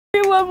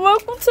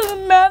Welcome to the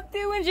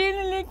Matthew and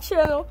Jaden Nick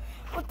channel.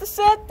 But the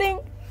sad thing,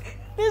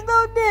 there's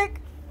no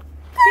Nick.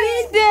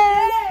 He's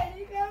dead.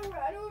 He got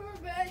run over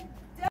by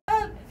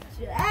a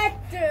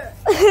tractor.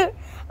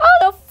 On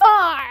the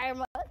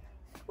farm.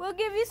 We'll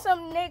give you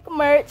some Nick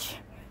merch.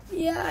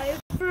 Yeah,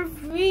 it's for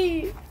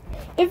free.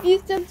 If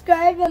you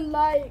subscribe and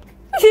like.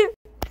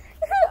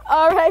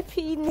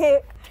 R.I.P.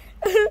 Nick.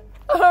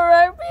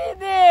 R.I.P.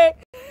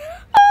 Nick.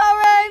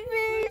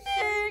 R.I.P.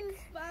 Nick.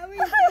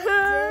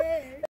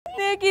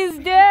 Nick is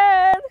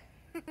dead.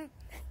 I'm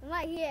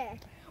right here.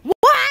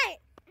 What?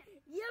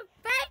 You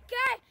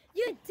faker!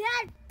 You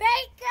dead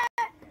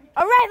faker!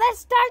 Alright, let's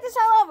start this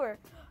all over.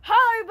 Hello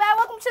everybody,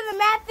 welcome to the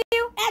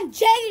Matthew And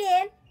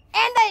Jaden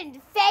and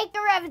the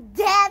faker of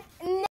death,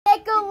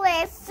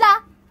 Nicholas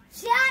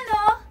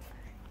channel.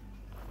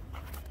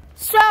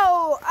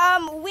 So,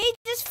 we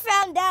just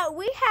found out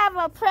we have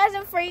a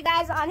present for you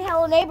guys on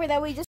Heloneigher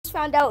that we just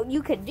found out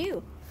you could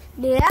do.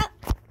 Yep.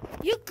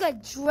 You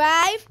could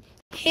drive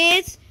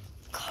his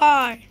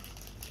car.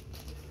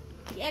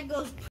 Yeah, it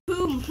goes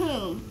boom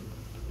boom.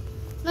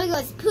 It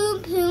goes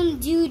poom poom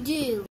doo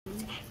doo.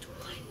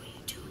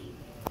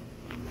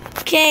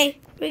 Okay,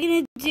 we're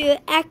gonna do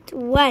Act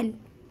 1.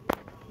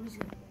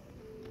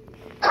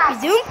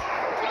 Resume.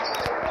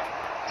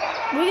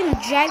 We're gonna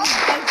drive this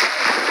bike.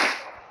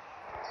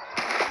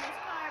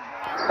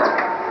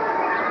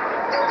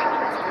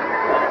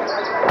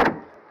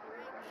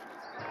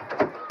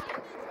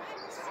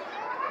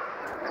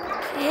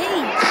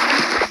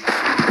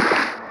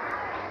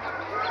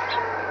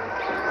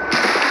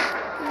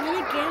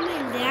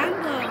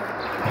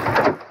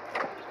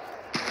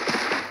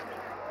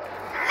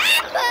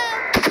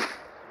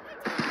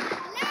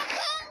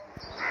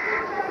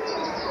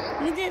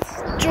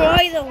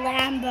 Destroy the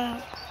Lambo.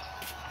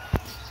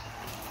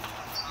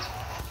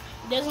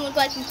 Doesn't look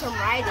like you can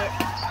ride it.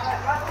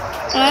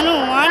 I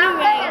don't want to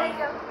ride it.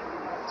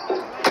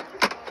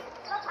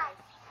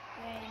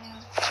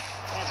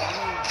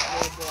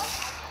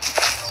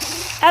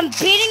 I'm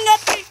beating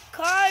up your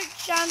car,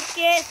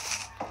 Chunkus.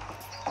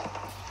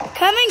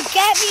 Come and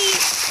get me,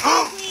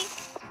 ugly.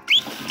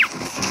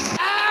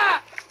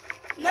 Ah!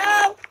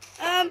 No,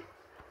 ugly.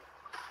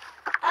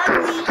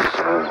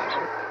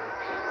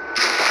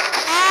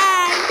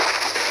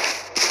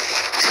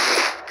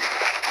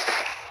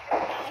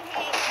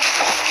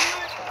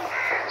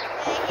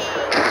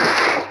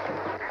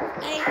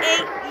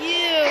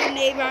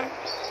 Neighbor.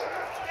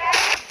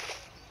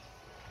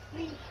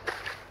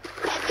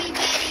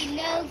 Everybody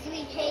knows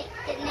we hate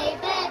the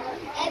neighbor.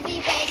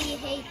 Everybody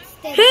hates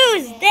the neighbor.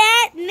 Who's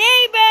that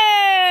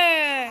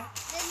neighbor?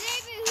 The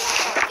neighbor who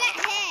has a fat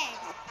head.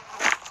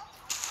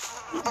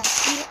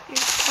 Beat up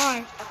your car.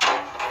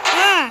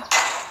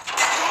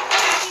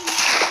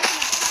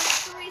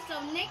 So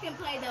Nick can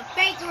play the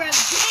faker of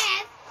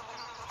death.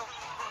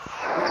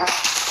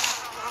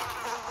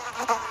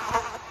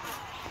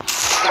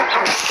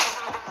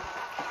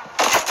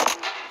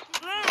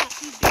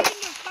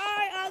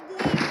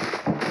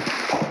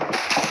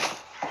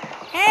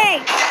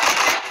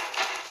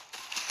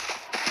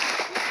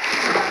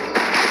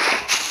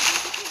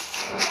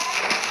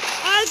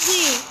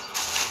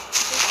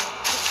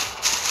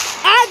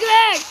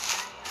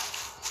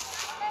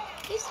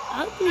 He's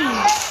ugly.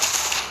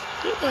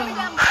 Comment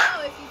down below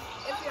if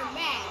you're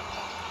mad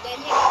that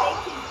Nick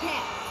thinks he's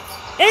dead.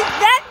 Is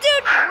that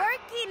dude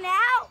working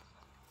out?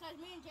 Because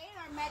me and Jaden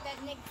are mad that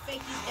Nick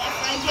thinks he's dead,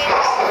 right,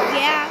 Jaden?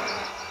 Yeah.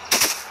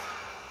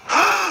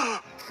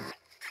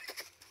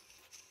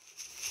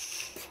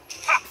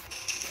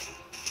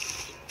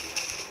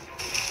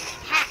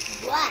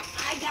 What?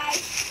 Hi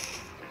guys.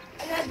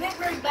 I think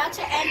we're about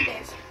to end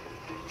this.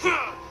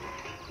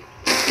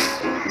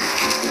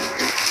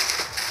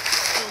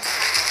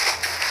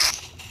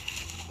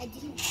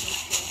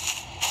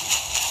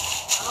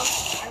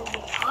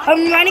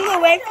 I'm running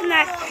away from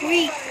that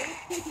creep.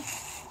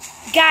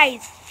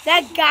 Guys,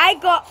 that guy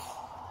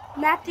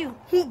Matthew,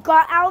 he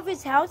got out of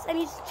his house and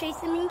he's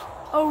chasing me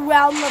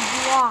around the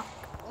block.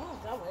 Oh,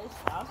 that was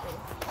awesome.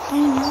 I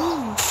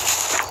know.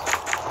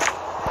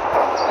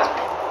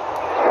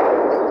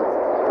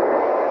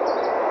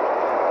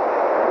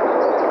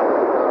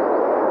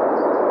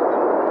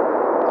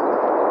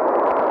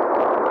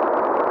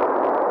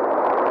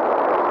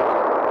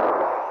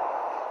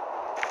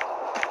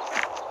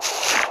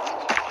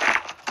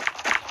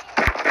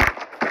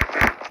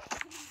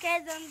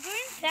 Guys, I'm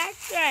going back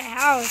to our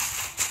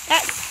house.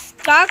 That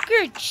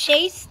stalker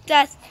chased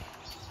us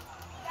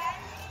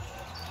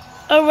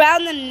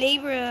around the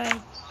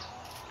neighborhood.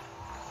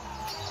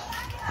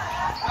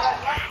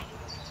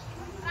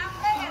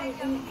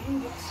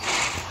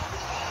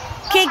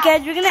 Okay,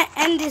 guys, we're gonna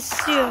end this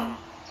soon.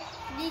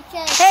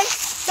 Hey,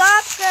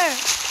 stalker!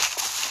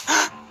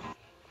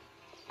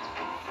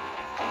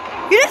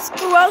 You just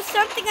throw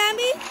something at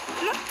me?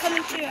 I'm not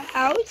coming to your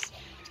house.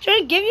 I'm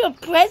trying to give you a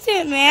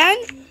present, man.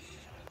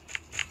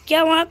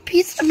 You want a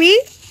piece of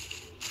me?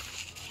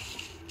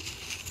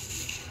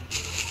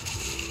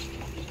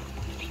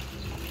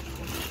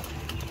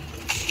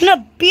 I'm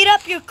gonna beat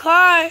up your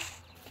car.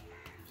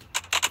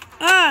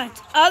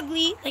 It's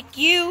ugly, like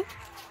you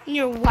and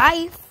your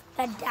wife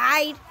that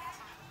died.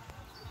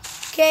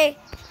 Okay,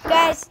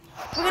 guys,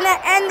 we're gonna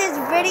end this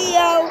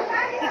video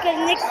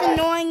because Nick's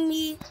annoying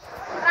me.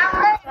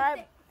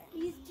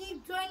 He's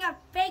keep doing a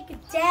fake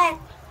death.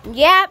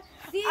 Yep.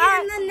 See you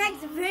in the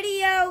next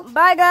video.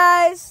 Bye,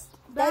 guys.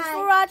 Bye. Thanks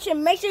for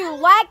watching. Make sure you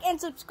like and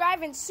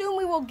subscribe, and soon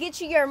we will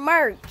get you your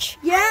merch.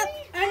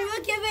 Yep, and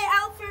we'll give it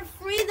out for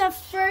free the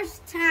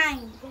first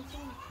time.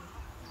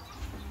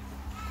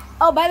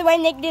 Oh, by the way,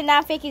 Nick did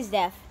not fake his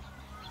death.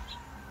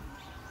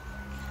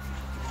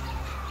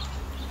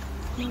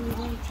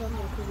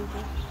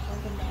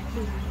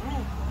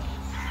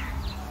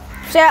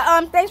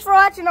 So, thanks for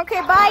watching.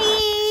 Okay,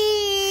 bye.